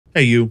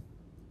Hey, you.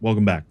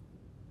 Welcome back.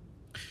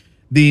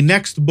 The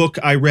next book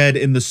I read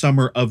in the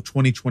summer of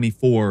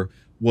 2024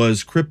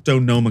 was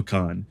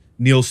Cryptonomicon,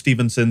 Neal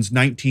Stephenson's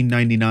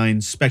 1999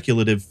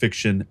 speculative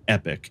fiction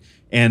epic,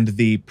 and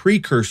the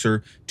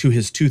precursor to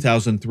his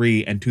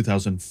 2003 and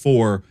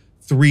 2004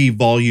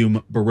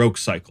 three-volume Baroque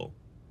cycle.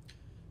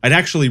 I'd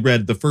actually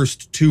read the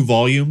first two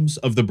volumes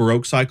of the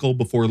Baroque cycle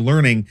before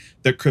learning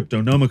that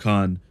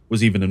Cryptonomicon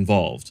was even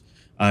involved.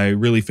 I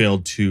really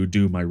failed to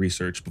do my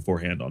research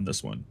beforehand on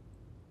this one.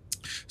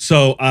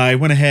 So I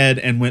went ahead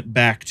and went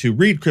back to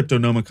read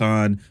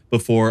Cryptonomicon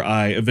before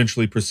I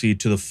eventually proceed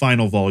to the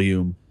final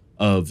volume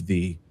of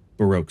the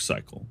Baroque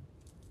cycle.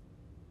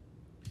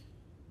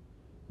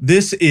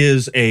 This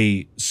is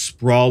a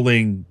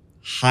sprawling,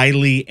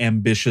 highly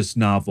ambitious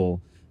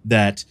novel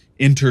that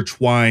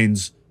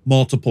intertwines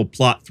multiple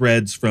plot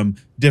threads from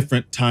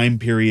different time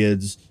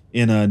periods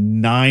in a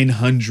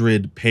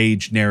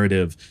 900-page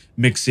narrative,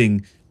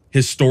 mixing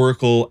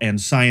historical and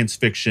science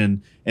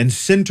fiction and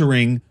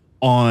centering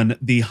on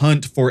the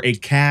hunt for a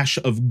cache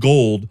of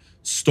gold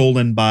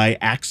stolen by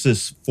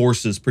Axis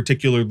forces,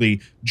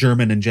 particularly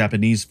German and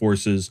Japanese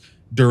forces,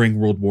 during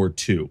World War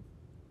II.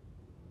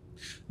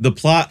 The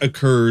plot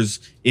occurs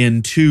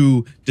in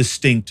two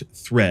distinct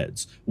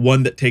threads,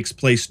 one that takes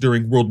place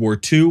during World War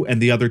II and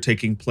the other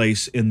taking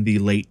place in the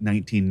late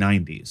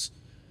 1990s.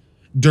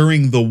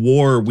 During the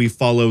war, we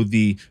follow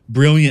the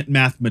brilliant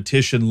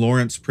mathematician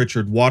Lawrence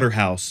Pritchard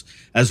Waterhouse,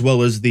 as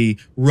well as the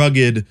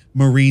rugged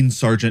Marine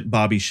Sergeant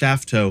Bobby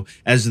Shafto,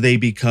 as they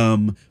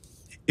become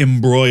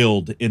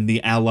embroiled in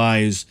the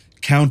Allies'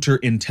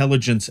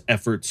 counterintelligence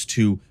efforts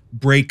to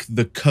break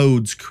the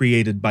codes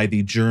created by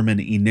the German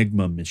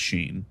Enigma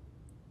machine.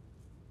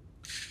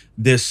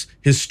 This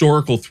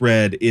historical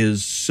thread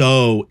is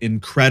so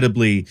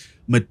incredibly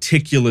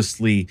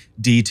meticulously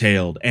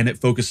detailed, and it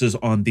focuses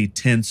on the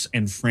tense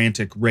and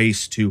frantic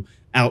race to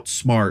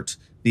outsmart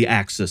the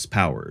Axis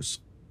powers.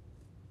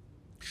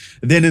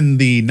 Then in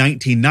the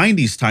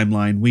 1990s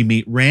timeline, we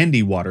meet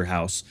Randy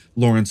Waterhouse,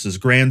 Lawrence's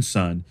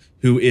grandson,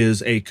 who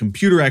is a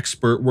computer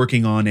expert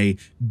working on a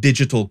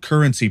digital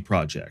currency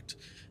project.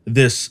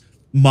 This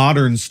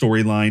modern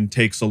storyline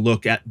takes a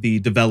look at the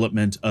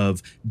development of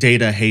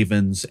data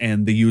havens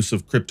and the use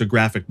of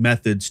cryptographic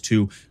methods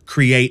to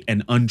create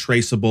an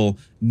untraceable,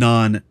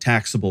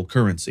 non-taxable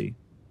currency.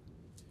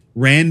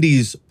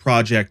 Randy's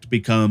project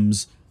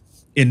becomes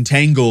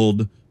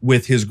entangled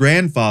with his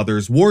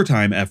grandfather's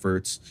wartime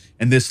efforts,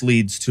 and this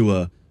leads to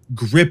a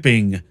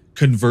gripping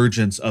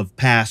convergence of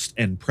past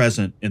and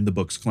present in the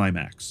book's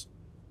climax.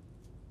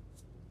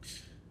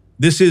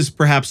 This is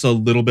perhaps a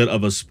little bit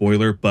of a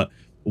spoiler, but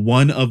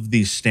one of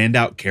the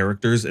standout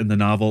characters in the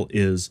novel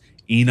is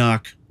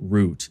Enoch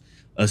Root,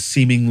 a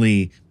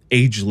seemingly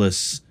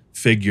ageless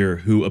figure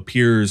who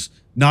appears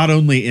not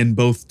only in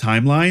both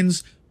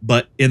timelines,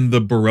 but in the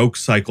Baroque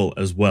cycle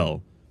as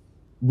well.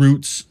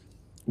 Root's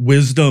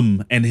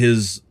wisdom and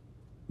his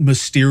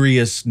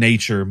mysterious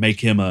nature make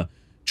him a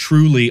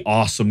truly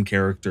awesome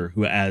character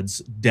who adds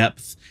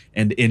depth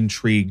and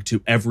intrigue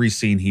to every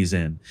scene he's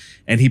in,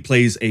 and he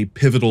plays a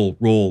pivotal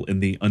role in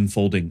the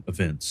unfolding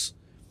events.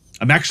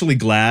 I'm actually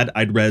glad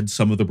I'd read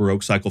some of the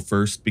Baroque cycle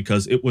first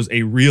because it was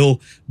a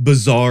real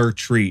bizarre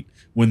treat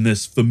when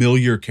this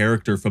familiar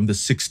character from the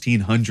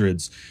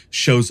 1600s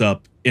shows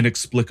up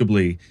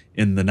inexplicably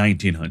in the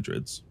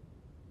 1900s.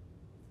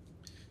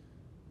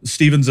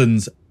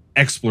 Stevenson's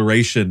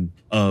exploration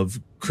of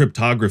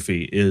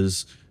cryptography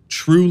is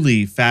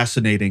truly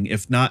fascinating,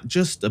 if not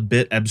just a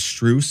bit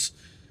abstruse.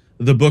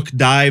 The book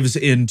dives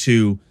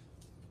into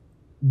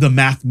the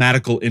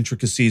mathematical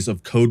intricacies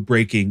of code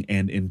breaking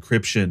and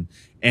encryption,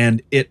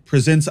 and it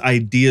presents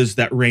ideas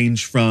that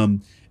range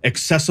from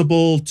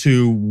accessible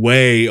to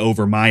way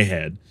over my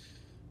head.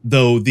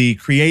 Though the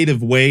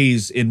creative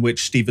ways in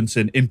which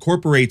Stephenson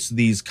incorporates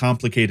these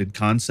complicated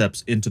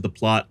concepts into the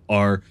plot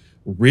are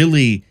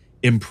really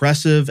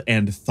impressive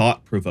and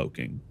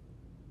thought-provoking.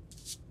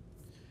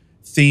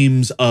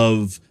 Themes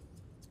of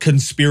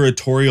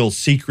conspiratorial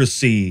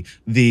secrecy,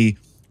 the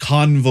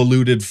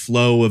convoluted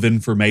flow of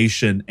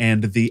information,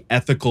 and the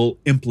ethical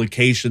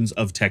implications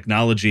of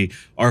technology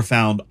are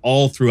found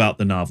all throughout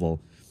the novel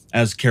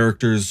as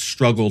characters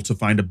struggle to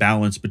find a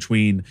balance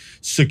between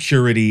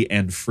security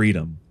and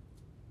freedom.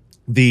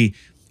 The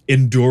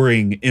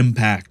enduring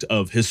impact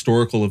of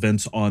historical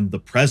events on the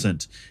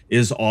present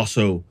is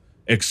also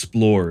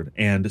explored,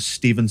 and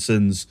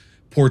Stevenson's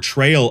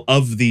portrayal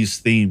of these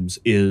themes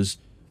is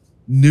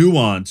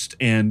nuanced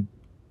and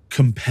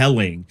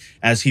compelling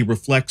as he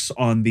reflects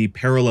on the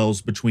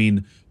parallels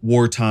between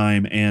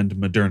wartime and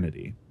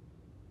modernity.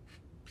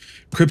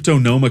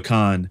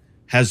 Cryptonomicon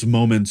has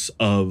moments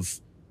of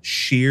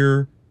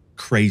sheer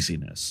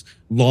craziness,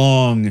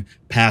 long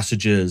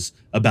passages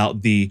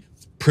about the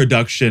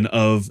production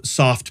of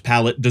soft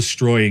palate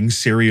destroying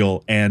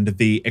cereal and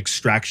the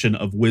extraction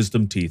of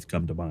wisdom teeth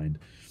come to mind.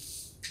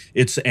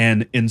 It's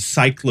an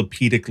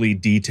encyclopedically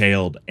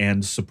detailed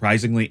and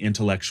surprisingly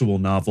intellectual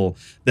novel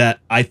that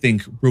I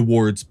think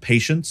rewards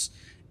patience.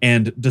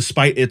 And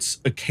despite its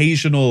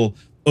occasional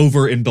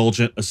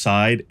overindulgent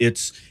aside,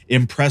 its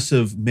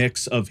impressive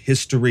mix of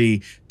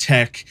history,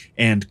 tech,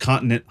 and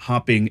continent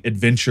hopping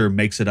adventure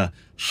makes it a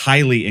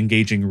highly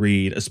engaging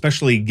read,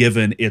 especially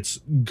given its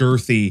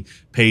girthy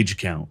page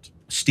count.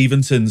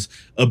 Stevenson's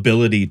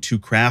ability to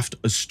craft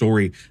a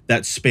story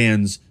that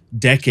spans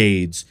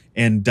decades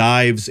and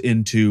dives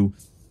into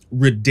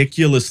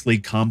ridiculously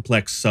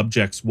complex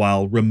subjects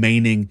while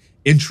remaining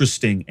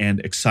interesting and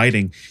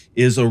exciting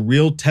is a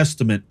real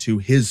testament to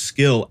his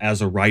skill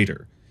as a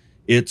writer.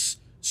 It's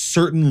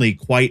certainly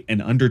quite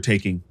an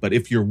undertaking, but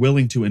if you're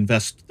willing to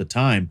invest the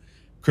time,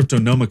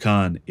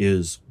 Cryptonomicon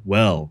is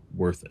well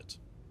worth it.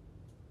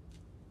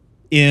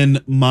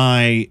 In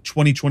my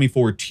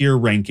 2024 tier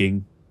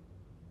ranking,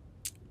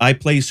 I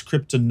place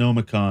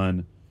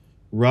Cryptonomicon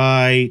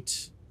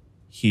right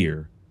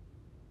here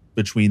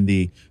between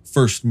the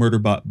first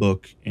Murderbot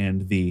book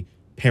and the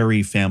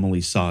Perry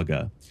family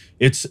saga.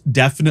 It's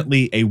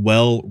definitely a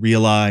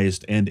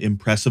well-realized and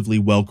impressively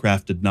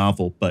well-crafted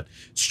novel, but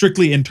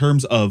strictly in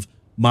terms of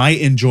my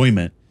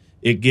enjoyment,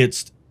 it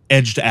gets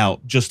edged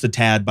out just a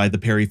tad by the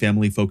Perry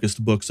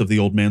family-focused books of the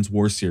Old Man's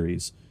War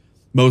series,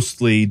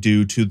 mostly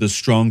due to the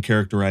strong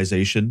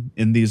characterization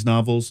in these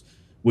novels,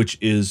 which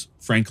is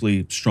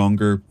frankly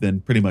stronger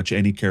than pretty much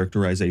any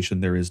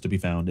characterization there is to be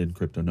found in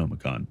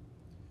Cryptonomicon.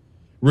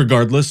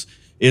 Regardless,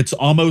 it's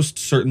almost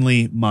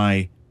certainly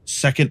my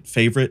second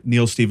favorite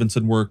Neal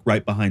Stephenson work,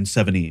 right behind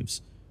Seven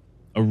Eves.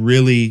 A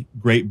really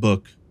great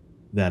book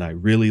that I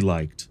really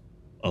liked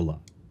a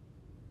lot.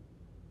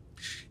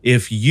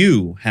 If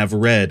you have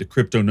read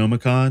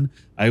Cryptonomicon,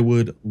 I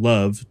would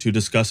love to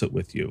discuss it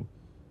with you.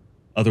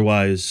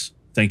 Otherwise,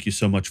 thank you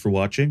so much for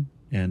watching,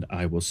 and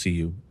I will see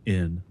you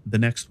in the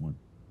next one.